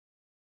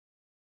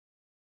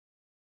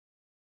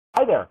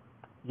there.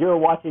 You're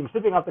watching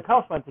Sipping Off the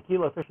Cuff on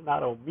Tequila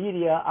Aficionado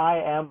Media. I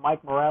am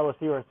Mike Morales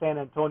here in San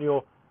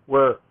Antonio.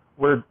 We're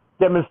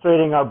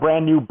demonstrating our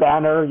brand new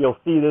banner. You'll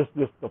see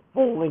the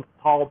full-length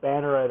tall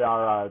banner at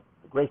our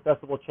Great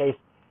Festival Chase.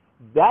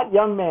 That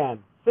young man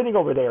sitting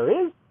over there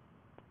is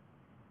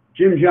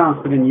Jim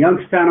Johnston in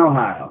Youngstown,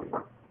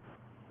 Ohio.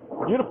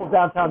 Beautiful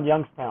downtown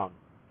Youngstown,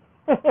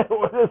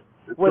 where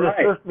the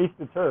surf meets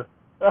the turf.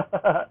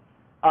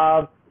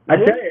 I tell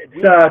you,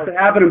 it's an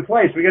happening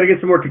place. We got to get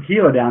some more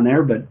tequila down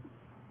there, but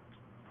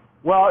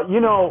well, you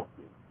know,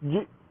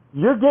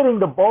 you're getting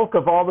the bulk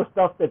of all the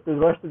stuff that the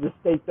rest of the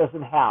state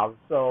doesn't have.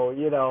 So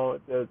you know,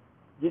 that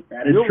is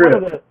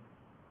true.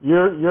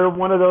 You're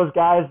one of those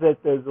guys that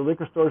the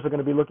liquor stores are going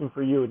to be looking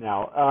for you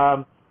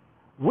now.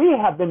 We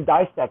have been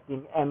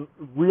dissecting and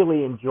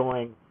really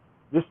enjoying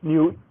this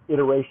new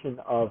iteration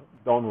of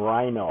Don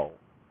Ryno.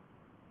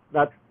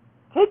 Now,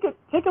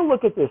 take a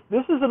look at this.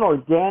 This is an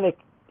organic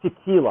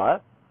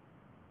tequila.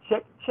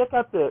 Check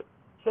out the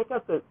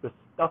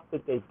stuff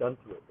that they've done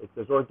to it. It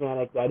says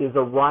organic. That is a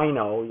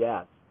Ryno,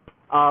 yes.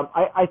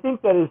 I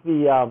think that is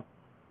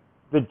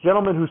the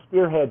gentleman who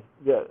spearheads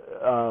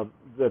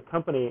the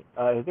company.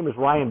 His name is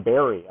Ryan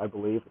Berry, I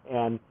believe,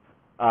 and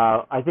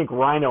I think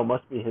Ryno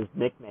must be his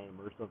nickname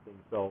or something.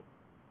 So,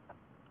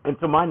 and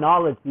to my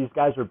knowledge, these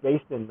guys are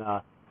based in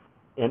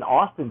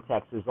Austin,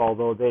 Texas.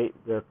 Although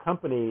their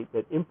company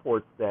that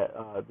imports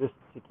this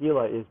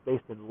tequila is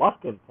based in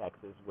Lufkin,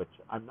 Texas, which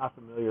I'm not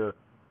familiar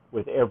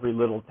with every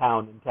little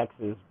town in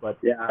Texas, but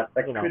yeah,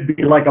 that could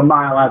be like a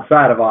mile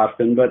outside of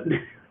Austin, but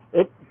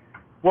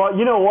well,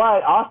 you know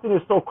what? Austin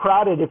is so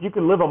crowded. If you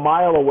can live a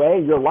mile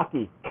away, you're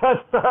lucky.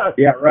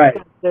 Yeah, right.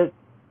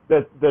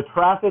 The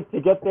traffic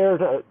to get there,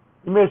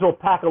 you may as well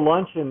pack a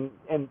lunch and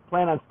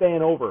plan on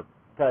staying over,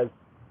 because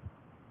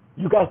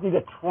you guys need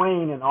a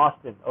train in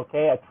Austin,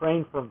 okay? A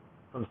train from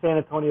San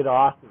Antonio to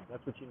Austin.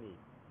 That's what you need.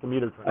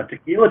 Commuter train. A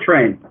tequila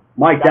train,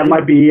 Mike. That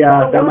might be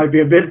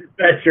a business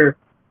venture.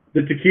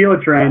 The tequila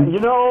train.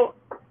 You know,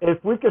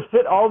 if we could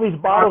fit all these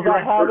bottles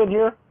I have in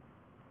here.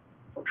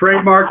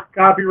 Trademark,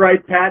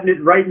 copyright,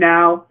 patented right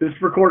now. This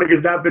recording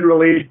has not been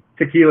released.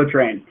 Tequila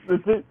train.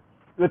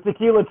 The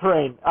tequila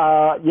train.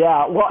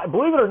 Yeah. Well,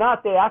 believe it or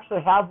not, they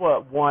actually have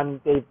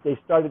one. They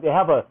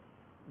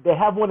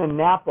have one in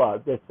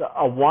Napa. That's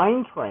a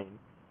wine train.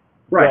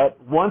 Right.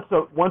 That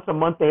once a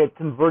month they had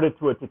converted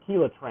to a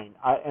tequila train.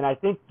 And I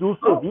think Dulce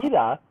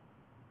Vida.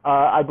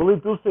 I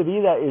believe Dulce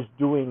Vida is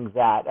doing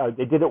that.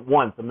 They did it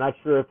once. I'm not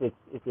sure if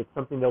it's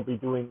something they'll be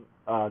doing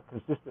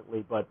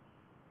consistently, but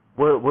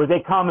where they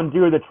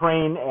commandeer the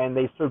train and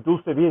they serve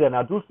Dulce Vida.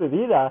 Now Dulce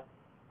Vida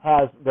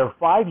has their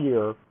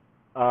 5-year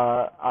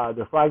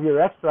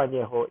extra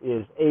añejo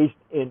is aged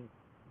in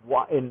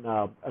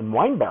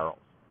wine barrels.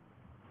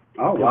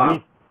 Oh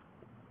wow!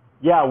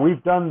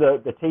 We've done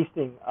the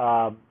tasting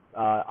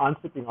on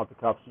Sipping Off the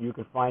Cuff, so you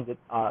can find it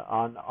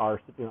on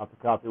our Sipping Off the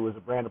Cuff. It was a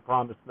Brand of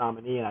Promise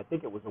nominee, and I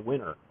think it was a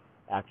winner,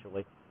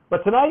 actually.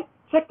 But tonight,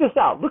 check this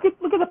out. Look at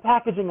the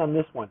packaging on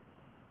this one.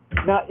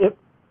 Now,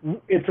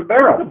 it's a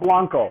barrel. It's a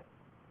Blanco.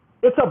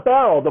 It's a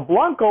barrel. The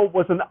Blanco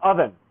was an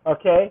oven,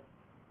 okay?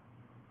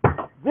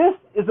 This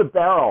is a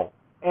barrel,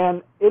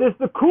 and it is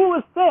the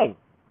coolest thing.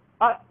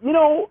 You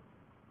know,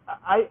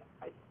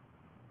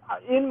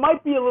 it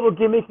might be a little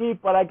gimmicky,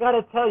 but I got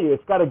to tell you,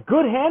 it's got a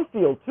good hand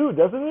feel, too,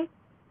 doesn't it?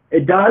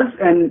 It does,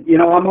 and, you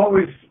know, I'm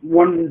always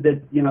one that,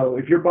 you know,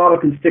 if your bottle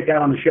can stick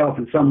out on the shelf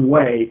in some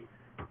way,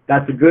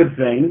 that's a good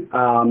thing.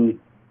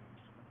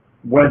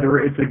 Whether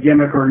it's a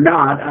gimmick or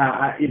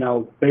not, you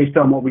know, based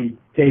on what we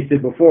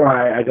tasted before,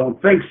 I don't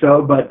think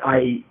so, but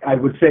I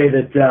would say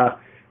that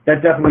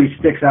that definitely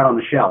sticks out on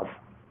the shelf.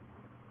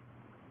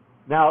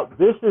 Now,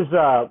 this is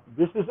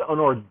an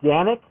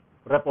organic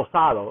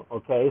Reposado,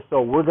 okay?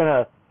 So we're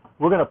gonna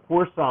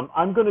pour some.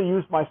 I'm gonna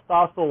use my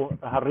Stossel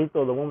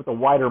Jarrito, the one with the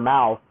wider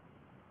mouth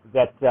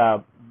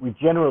that we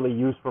generally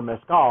use for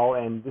mezcal,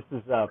 and this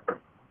is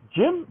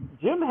Jim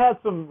had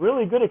some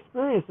really good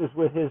experiences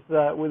with his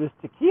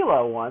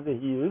tequila one that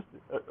he used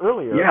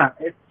earlier. Yeah,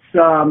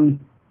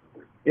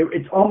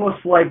 it's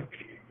almost like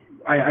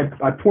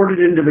I poured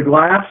it into the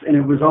glass, and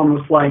it was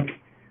almost like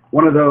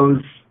one of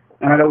those,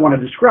 and I don't want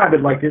to describe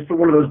it like this, but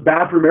one of those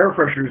bathroom air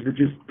fresheners that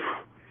just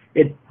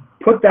it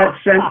put that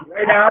scent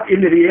right out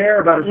into the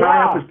air about as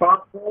high up as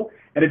possible,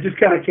 and it just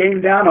kind of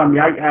came down on me.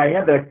 I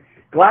had the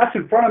glass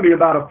in front of me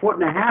about 1.5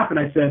 feet, and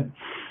I said,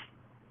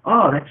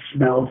 "Oh, that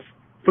smells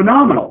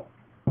phenomenal."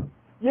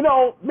 You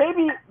know,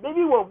 maybe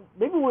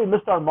we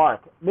missed our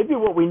mark. Maybe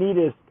what we need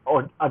is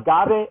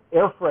agave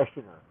air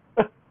freshener.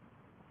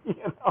 You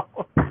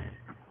know,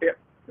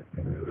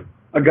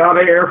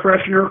 agave air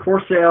freshener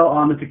for sale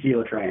on the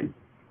tequila train.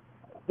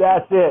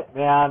 That's it,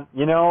 man.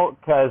 You know,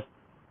 because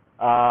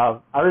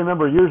I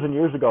remember years and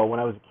years ago when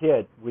I was a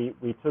kid, we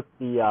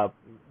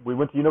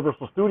went to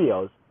Universal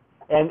Studios.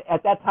 And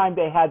at that time,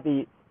 they had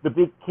the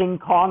big King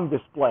Kong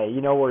display, you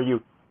know, where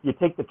you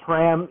take the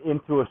tram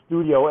into a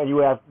studio and you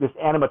have this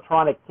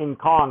animatronic King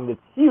Kong that's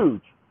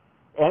huge.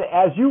 And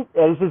as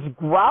he's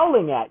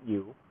growling at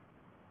you,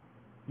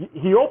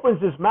 he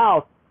opens his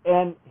mouth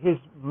and his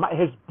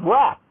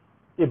breath,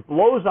 it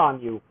blows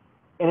on you,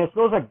 and it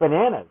smells like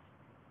bananas.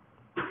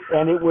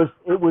 And it was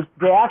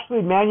they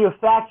actually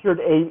manufactured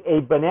a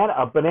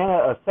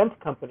scent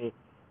company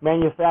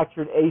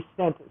manufactured a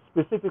scent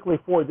specifically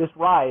for this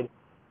ride.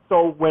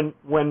 So when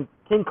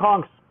King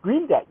Kong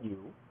screamed at you,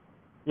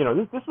 you know,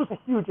 this was a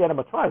huge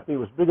animatronic. It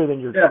was bigger than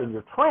your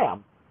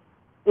tram.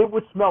 It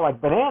would smell like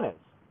bananas.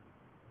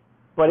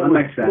 But it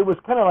was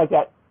kind of like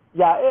that.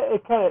 Yeah,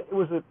 it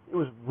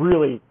was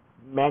really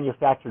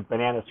manufactured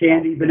banana smell.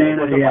 Candy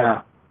banana,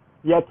 yeah.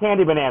 Yeah,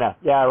 candy banana.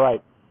 Yeah,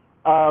 right.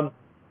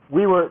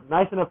 We were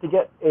nice enough to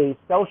get a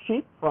sell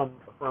sheet from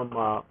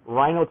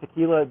Ryno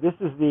Tequila. This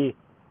is the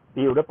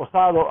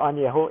Reposado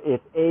Añejo.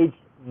 It's aged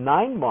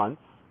 9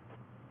 months.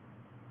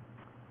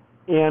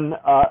 In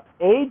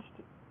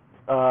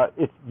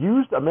it's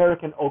used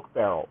American oak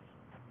barrels.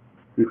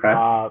 Okay.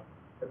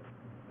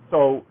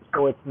 So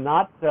it's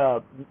not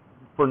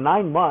for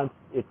 9 months.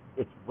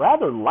 It's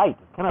rather light.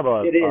 It's kind of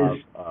a. It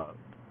is.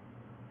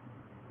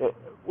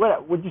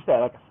 What would you say?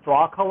 Like a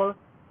straw color?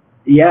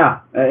 Yeah,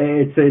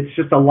 it's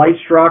just a light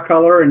straw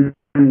color, and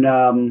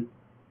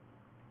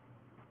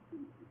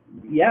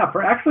yeah,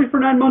 for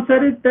 9 months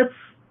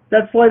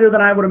that's lighter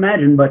than I would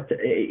imagine, but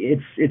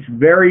it's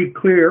very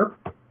clear,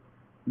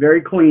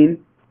 very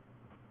clean.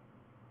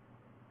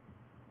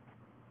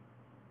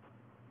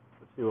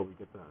 Let's see what we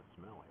get to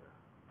smell here.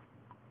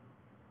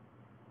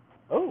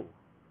 Oh.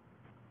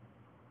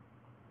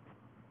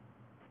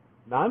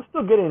 Now I'm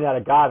still getting that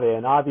agave,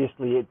 and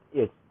obviously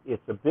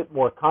it's a bit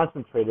more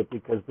concentrated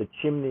because the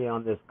chimney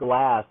on this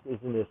glass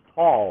isn't as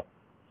tall,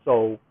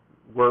 so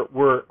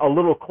we're a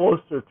little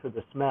closer to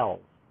the smells.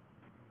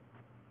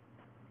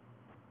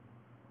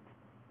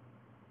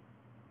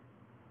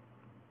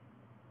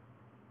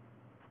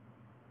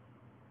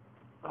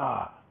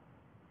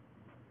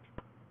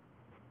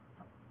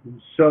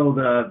 So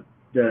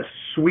the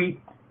sweet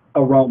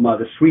aroma,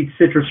 the sweet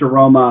citrus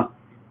aroma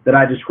that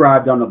I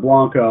described on the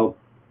Blanco,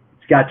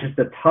 it's got just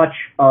a touch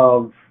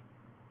of,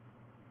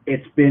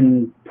 it's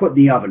been put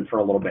in the oven for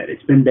a little bit.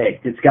 It's been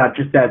baked. It's got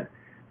just that,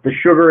 the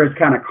sugar is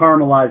kind of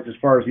caramelized as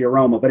far as the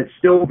aroma, but it's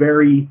still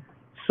very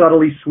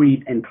subtly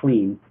sweet and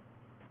clean.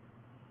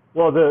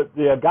 Well, the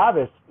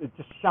agave, it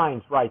just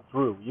shines right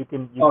through. You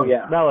can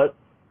smell it.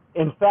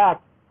 In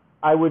fact,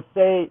 I would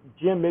say,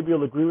 Jim, maybe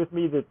you'll agree with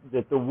me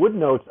that the wood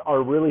notes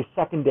are really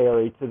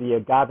secondary to the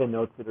agave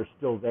notes that are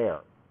still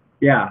there.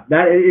 Yeah,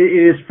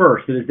 it is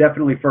first. It is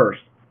definitely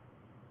first.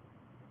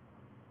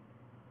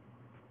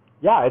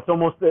 Yeah, it's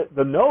almost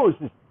the nose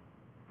is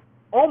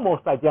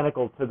almost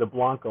identical to the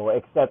Blanco,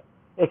 except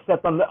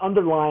on the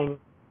underlying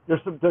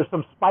there's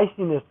some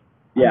spiciness.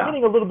 Yeah. I'm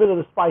getting a little bit of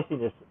the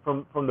spiciness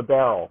from the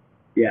barrel.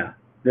 Yeah,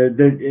 but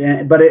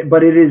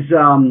it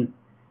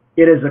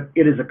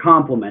is a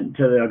complement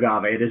to the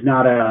agave. It is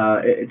not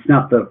it's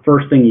not the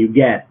first thing you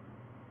get.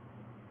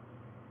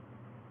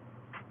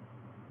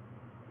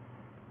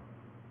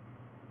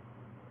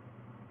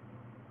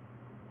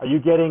 Are you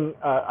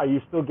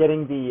still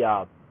getting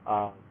the?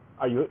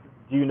 Do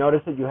you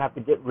notice that you have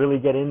to really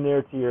get in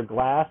there to your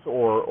glass,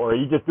 or are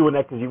you just doing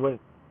that because you went?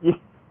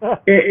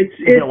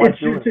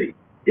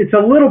 It's a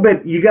little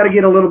bit. You got to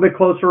get a little bit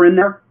closer in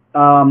there.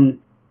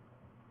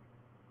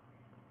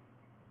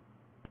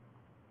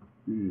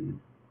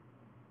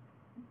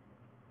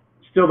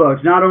 Still, though,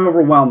 it's not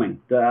overwhelming.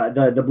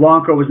 The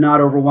Blanco is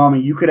not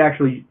overwhelming. You could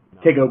actually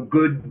take a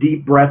good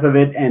deep breath of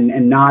it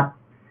and not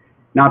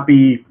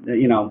be,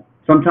 you know.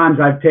 Sometimes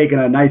I've taken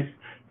a nice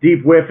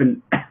deep whiff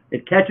and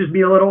it catches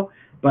me a little,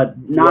 but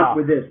not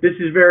with this. This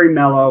is very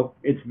mellow.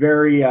 It's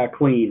very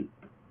clean.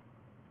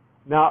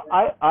 Now,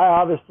 I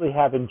obviously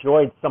have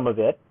enjoyed some of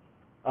it.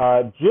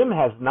 Jim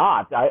has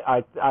not.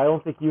 I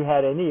don't think you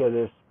had any of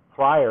this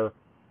prior.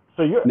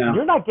 So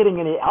you're not getting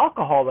any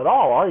alcohol at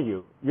all, are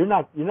you? You're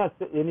not any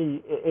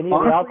of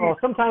the alcohol.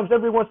 Sometimes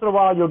every once in a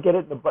while you'll get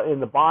it in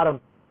the bottom,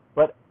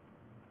 but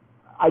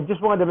I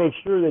just wanted to make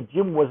sure that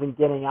Jim wasn't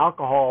getting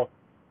alcohol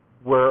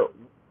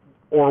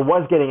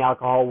was getting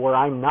alcohol where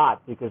I'm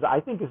not, because I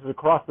think this is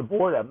across the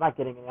board. I'm not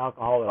getting any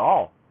alcohol at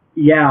all.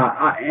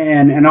 Yeah,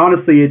 and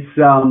honestly, it's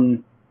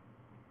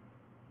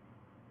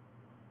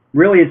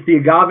really it's the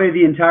agave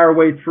the entire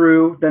way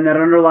through. Then that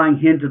underlying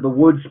hint of the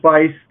wood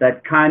spice,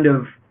 that kind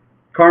of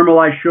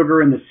caramelized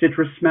sugar and the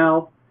citrus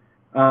smell.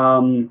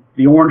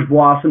 The orange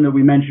blossom that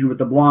we mentioned with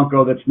the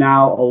Blanco, that's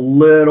now a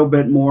little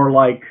bit more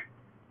like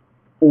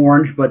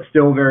orange, but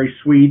still very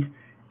sweet.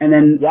 And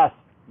then, yes.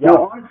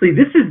 No, honestly,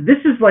 this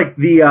is like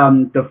the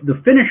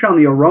finish on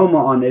the aroma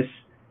on this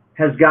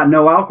has got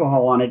no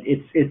alcohol on it.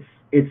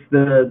 It's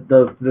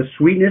the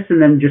sweetness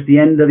and then just the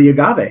end of the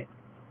agave.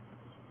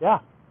 Yeah.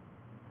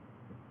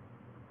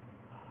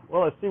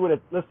 Well,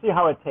 let's see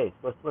how it tastes.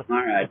 Let's All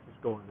right. Let's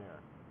just go in there.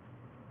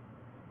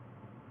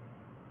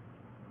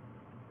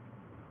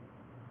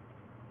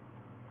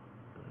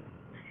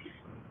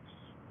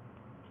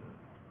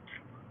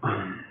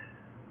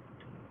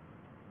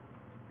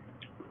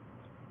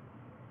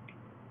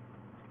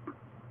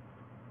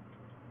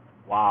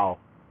 Wow.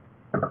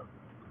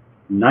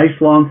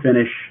 Nice long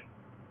finish.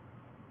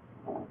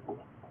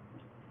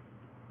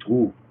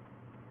 Ooh.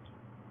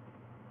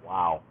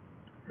 Wow.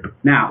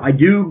 Now, I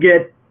do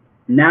get,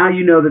 now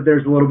you know that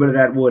there's a little bit of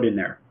that wood in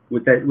there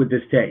with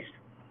this taste.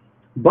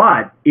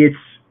 But it's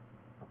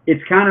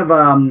kind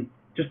of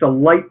just a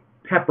light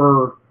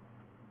pepper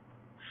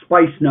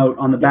spice note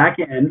on the back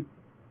end.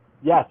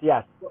 Yes,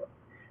 yes.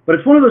 But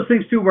it's one of those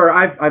things too where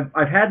I've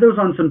had those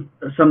on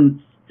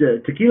some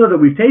tequila that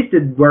we've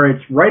tasted where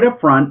it's right up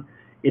front,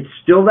 it's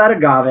still that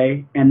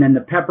agave, and then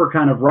the pepper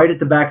kind of right at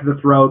the back of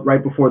the throat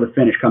right before the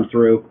finish comes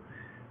through.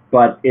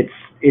 But it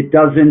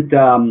doesn't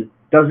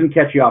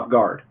catch you off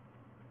guard.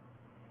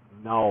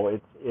 No,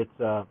 and it's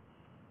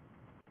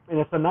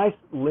a nice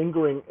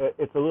lingering.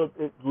 It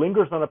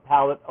lingers on the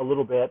palate a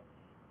little bit.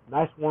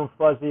 Nice warm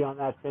fuzzy on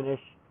that finish.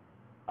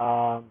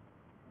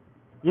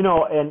 You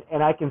know,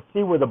 and I can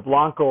see where the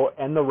Blanco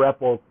and the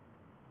Repo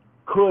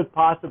could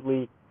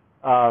possibly.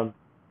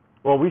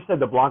 Well, we said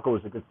the Blanco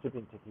was a good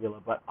sipping tequila,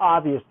 but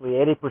obviously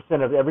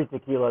 80% of every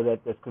tequila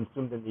that's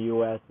consumed in the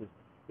U.S.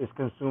 is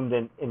consumed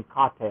in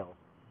cocktails.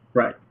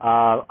 Right.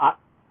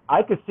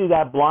 I could see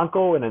that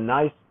Blanco in a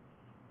nice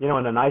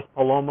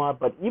Paloma,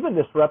 but even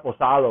this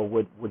Reposado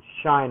would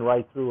shine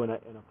right through in a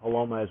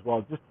Paloma as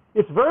well. Just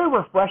it's very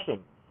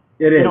refreshing.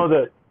 It is. You know,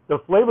 the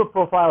flavor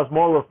profile is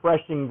more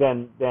refreshing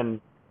than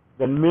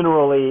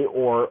minerally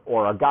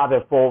or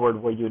agave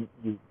forward, where you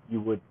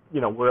would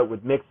where it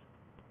would mix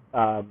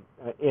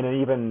in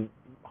an even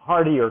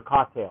heartier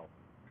cocktail.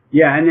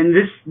 Yeah, and then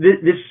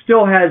this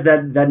still has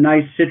that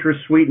nice citrus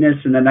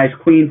sweetness and a nice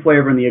clean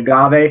flavor in the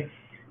agave,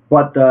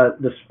 but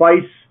the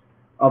spice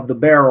of the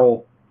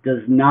barrel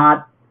does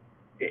not.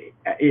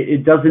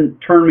 It doesn't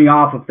turn me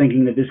off of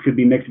thinking that this could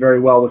be mixed very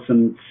well with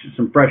some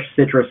fresh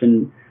citrus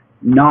and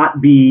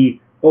not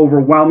be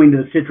overwhelming to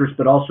the citrus,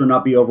 but also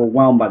not be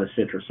overwhelmed by the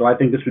citrus. So I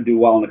think this would do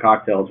well in the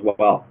cocktail as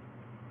well.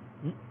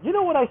 You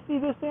know what I see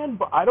this in?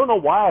 But I don't know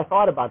why I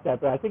thought about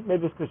that, but I think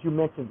maybe it's because you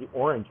mentioned the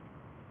orange.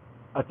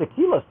 A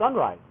tequila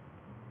sunrise.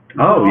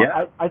 Oh,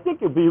 yeah. I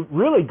think it'd be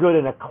really good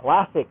in a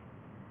classic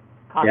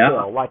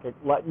cocktail, like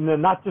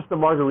not just the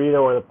margarita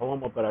or the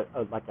Paloma, but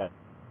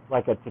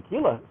like a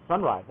tequila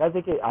sunrise. I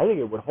think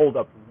it would hold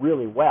up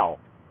really well.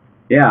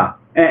 Yeah,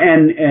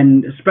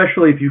 and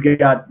especially if you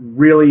got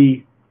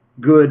really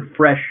good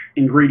fresh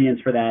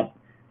ingredients for that,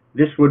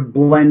 this would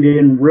blend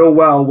in real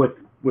well with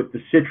the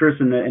citrus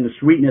and the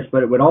sweetness,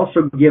 but it would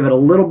also give it a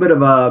little bit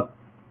of a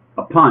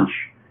punch.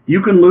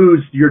 You can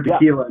lose your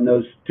tequila in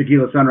those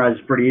tequila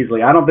sunrises pretty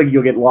easily. I don't think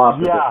you'll get lost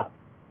with it.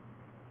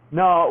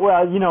 No,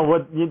 well, you know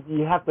what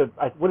you have to.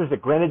 What is it?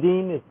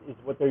 Grenadine is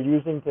what they're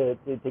using to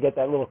get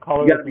that little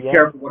color. You got to be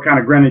careful what kind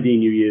of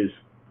grenadine you use.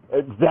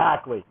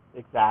 Exactly.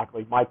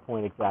 My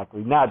point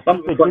exactly. Now,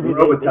 some just to give you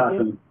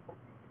Robitussin.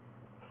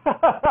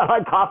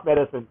 like cough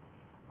medicine.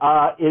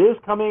 It is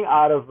coming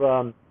out of.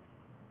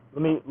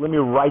 Let me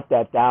write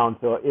that down.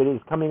 So it is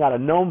coming out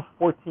of Gnome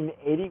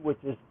 1480, which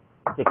is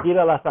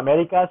Tequila Las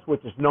Americas,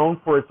 which is known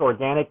for its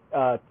organic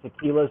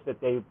tequilas that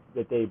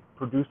they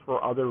produce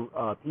for other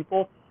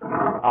people.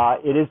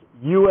 It is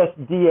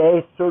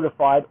USDA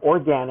certified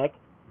organic,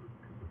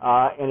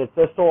 and it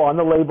says so on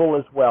the label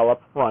as well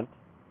up front.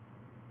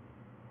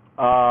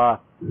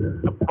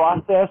 The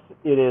process,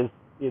 it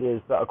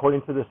is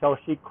according to the sell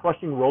sheet,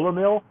 crushing roller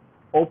mill,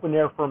 open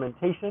air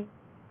fermentation.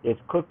 It's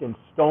cooked in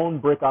stone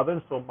brick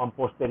ovens, so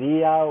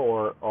mamposteria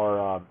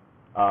or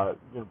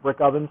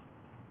brick ovens.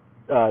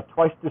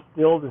 Twice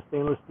distilled in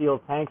stainless steel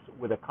tanks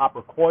with a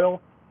copper coil,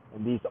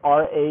 and these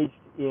are aged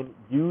in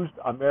used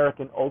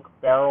American oak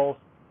barrels.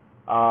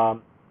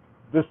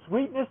 The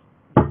sweetness,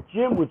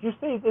 Jim, would you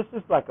say this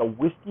is like a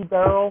whiskey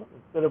barrel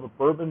instead of a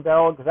bourbon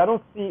barrel? Because I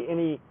don't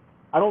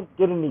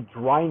get any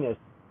dryness,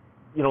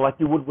 like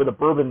you would with a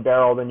bourbon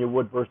barrel than you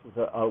would versus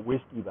a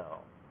whiskey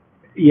barrel.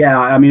 Yeah,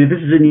 I mean, if this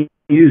is in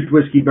used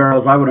whiskey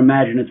barrels, I would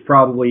imagine it's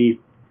probably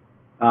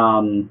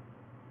corn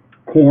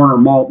or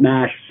malt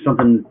mash,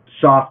 something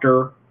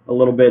softer, a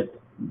little bit,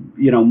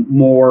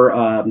 more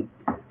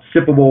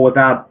sippable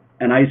without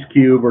an ice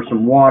cube or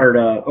some water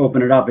to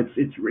open it up.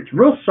 It's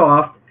real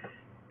soft,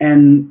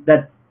 and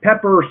that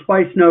pepper or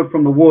spice note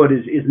from the wood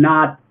is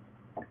not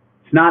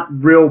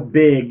real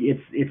big.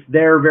 It's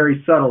there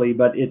very subtly,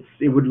 but it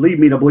would lead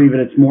me to believe that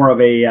it's more of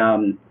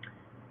a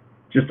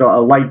just a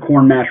light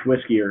corn mash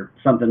whiskey or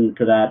something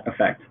to that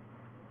effect.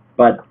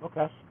 But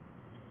okay,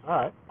 all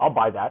right, I'll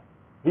buy that.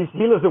 He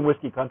lives in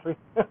whiskey country.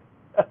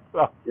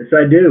 So, yes,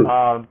 I do.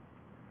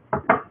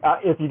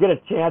 If you get a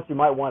chance, you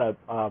might want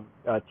to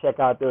check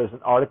out. There's an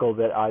article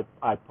that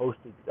I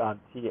posted on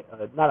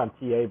not on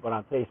TA, but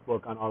on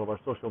Facebook, on all of our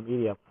social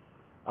media,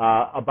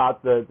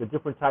 about the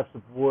different types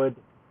of wood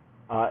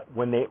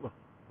when they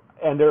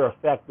and their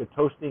effect, the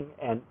toasting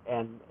and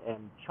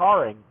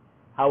charring,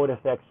 how it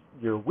affects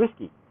your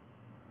whiskey.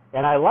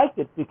 And I liked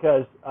it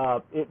because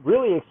it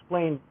really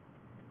explained,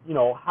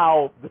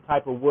 how the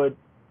type of wood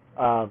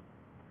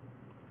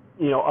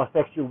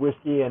affects your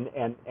whiskey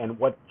and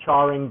what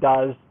charring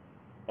does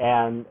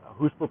and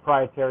who's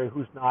proprietary,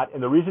 who's not.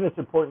 And the reason it's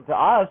important to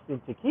us in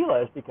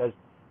tequila is because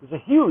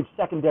there's a huge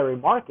secondary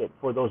market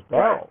for those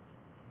barrels.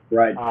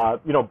 Right.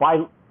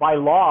 By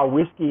law,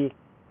 whiskey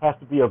has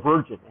to be a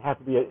virgin. It has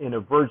to be in a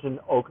virgin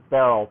oak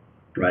barrel,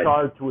 Right.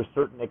 charred to a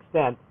certain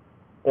extent,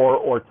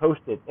 or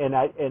toasted. And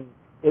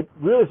it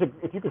really is.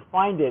 If you could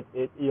find it,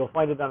 you'll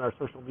find it on our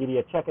social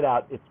media. Check it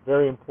out. It's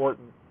very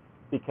important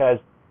because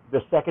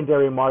the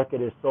secondary market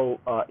is so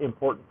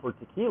important for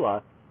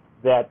tequila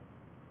that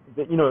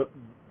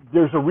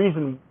there's a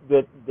reason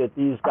that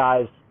these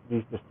guys,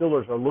 these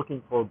distillers, are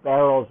looking for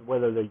barrels,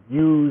 whether they're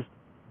used,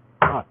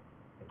 and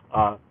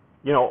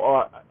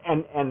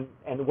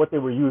what they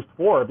were used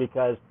for,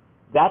 because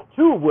that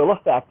too will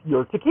affect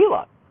your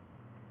tequila.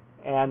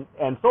 And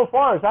so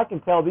far as I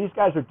can tell, these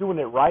guys are doing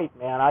it right,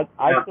 man. I'd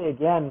say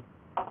again,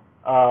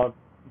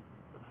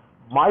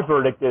 my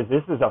verdict is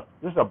this is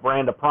a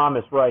brand of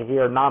promise right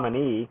here,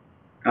 nominee.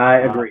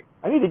 I agree.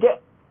 I need to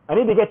get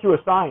you a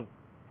sign.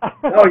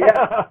 Oh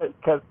yeah.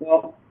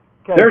 Well,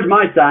 there's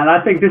my sign. I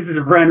think this is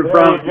a brand of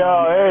promise.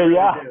 There you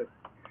go.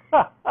 Hey,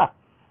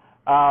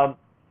 yeah.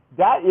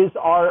 That is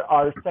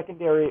our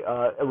secondary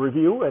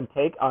review and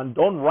take on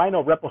Don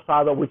Ryno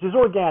Reposado, which is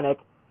organic.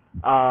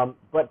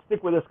 But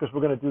stick with us because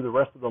we're going to do the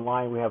rest of the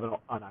line. We have an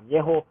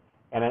añejo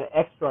and an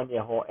extra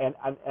añejo, and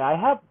I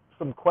have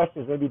some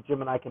questions. Maybe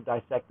Jim and I can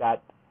dissect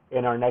that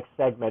in our next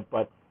segment.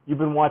 But you've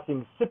been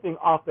watching Sipping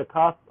Off the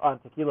Cuff on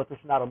Tequila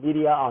Aficionado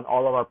Media on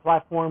all of our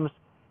platforms.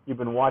 You've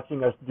been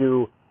watching us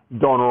do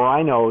Don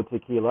Ryno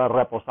Tequila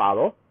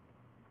Reposado.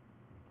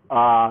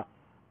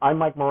 I'm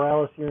Mike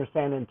Morales here in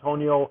San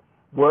Antonio.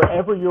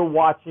 Wherever you're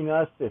watching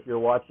us, if you're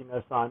watching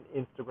us on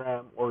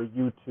Instagram or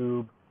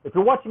YouTube, if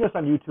you're watching us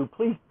on YouTube,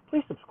 please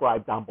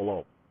subscribe down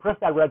below. Press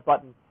that red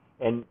button,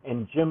 and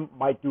Jim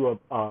might do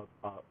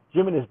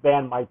Jim and his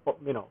band might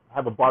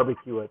have a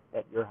barbecue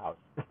at your house.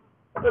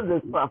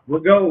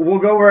 We'll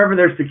go wherever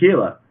there's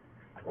tequila.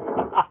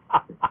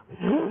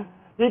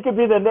 He could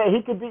be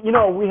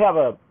we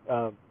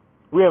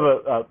have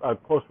a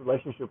close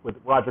relationship with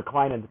Roger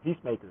Klein and the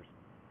Peacemakers,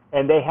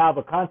 and they have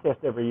a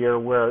contest every year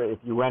where if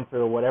you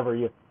enter or whatever,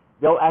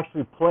 they'll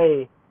actually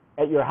play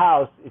at your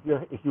house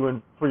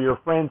for your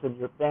friends and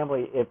your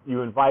family if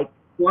you invite.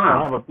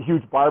 Wow. And have a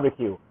huge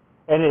barbecue,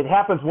 and it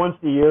happens once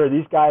a year.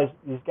 These guys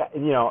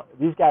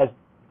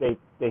they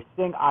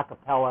sing a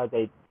cappella.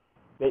 They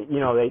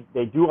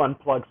do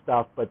unplugged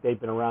stuff, but they've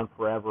been around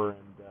forever, and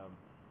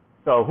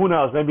so who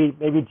knows?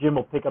 Maybe Jim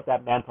will pick up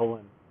that mantle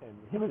and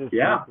him and his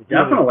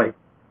definitely.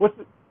 What's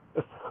the,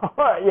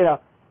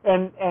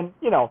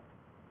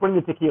 bring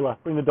the tequila,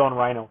 bring the Don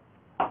Ryno.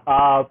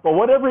 But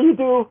whatever you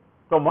do,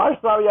 tomar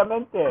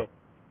sabiamente.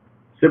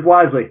 Sip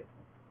wisely.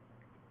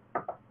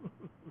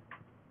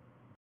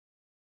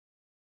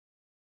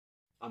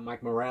 I'm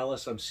Mike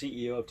Morales. I'm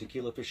CEO of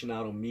Tequila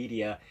Aficionado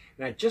Media,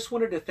 and I just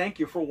wanted to thank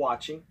you for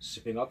watching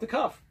Sipping Off the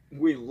Cuff.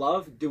 We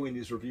love doing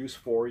these reviews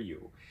for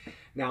you.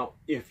 Now,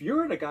 if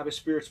you're an Agave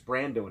Spirits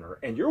brand owner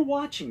and you're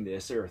watching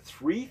this, there are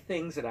 3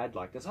 things that I'd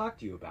like to talk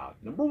to you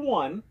about. Number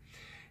 1,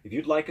 if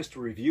you'd like us to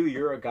review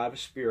your Agave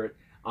Spirit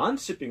on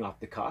Sipping Off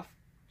the Cuff,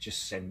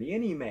 just send me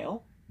an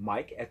email,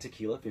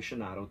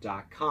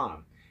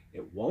 mike@tequilaaficionado.com.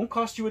 It won't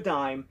cost you a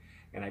dime,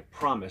 and I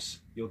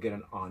promise you'll get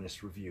an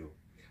honest review.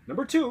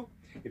 Number 2,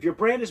 if your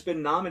brand has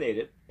been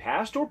nominated,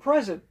 past or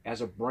present, as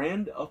a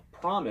brand of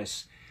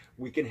promise,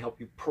 we can help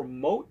you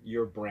promote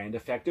your brand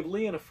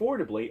effectively and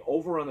affordably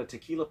over on the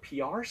tequila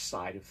PR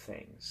side of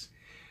things.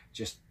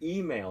 Just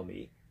email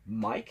me,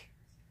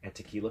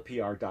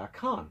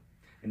 mike@tequilapr.com.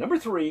 And number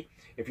 3,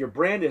 if your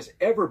brand has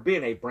ever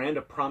been a Brand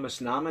of Promise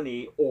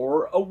nominee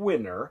or a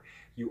winner,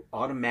 you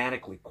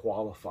automatically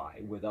qualify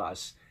with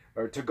us,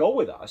 or to go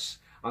with us,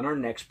 on our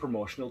next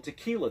promotional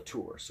tequila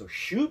tour. So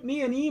shoot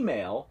me an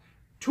email,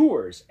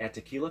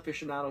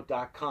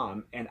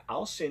 tours@tequilaaficionado.com, and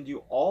I'll send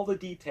you all the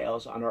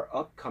details on our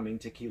upcoming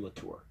tequila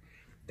tour.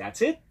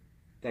 That's it.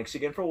 Thanks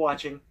again for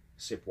watching.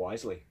 Sip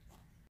wisely.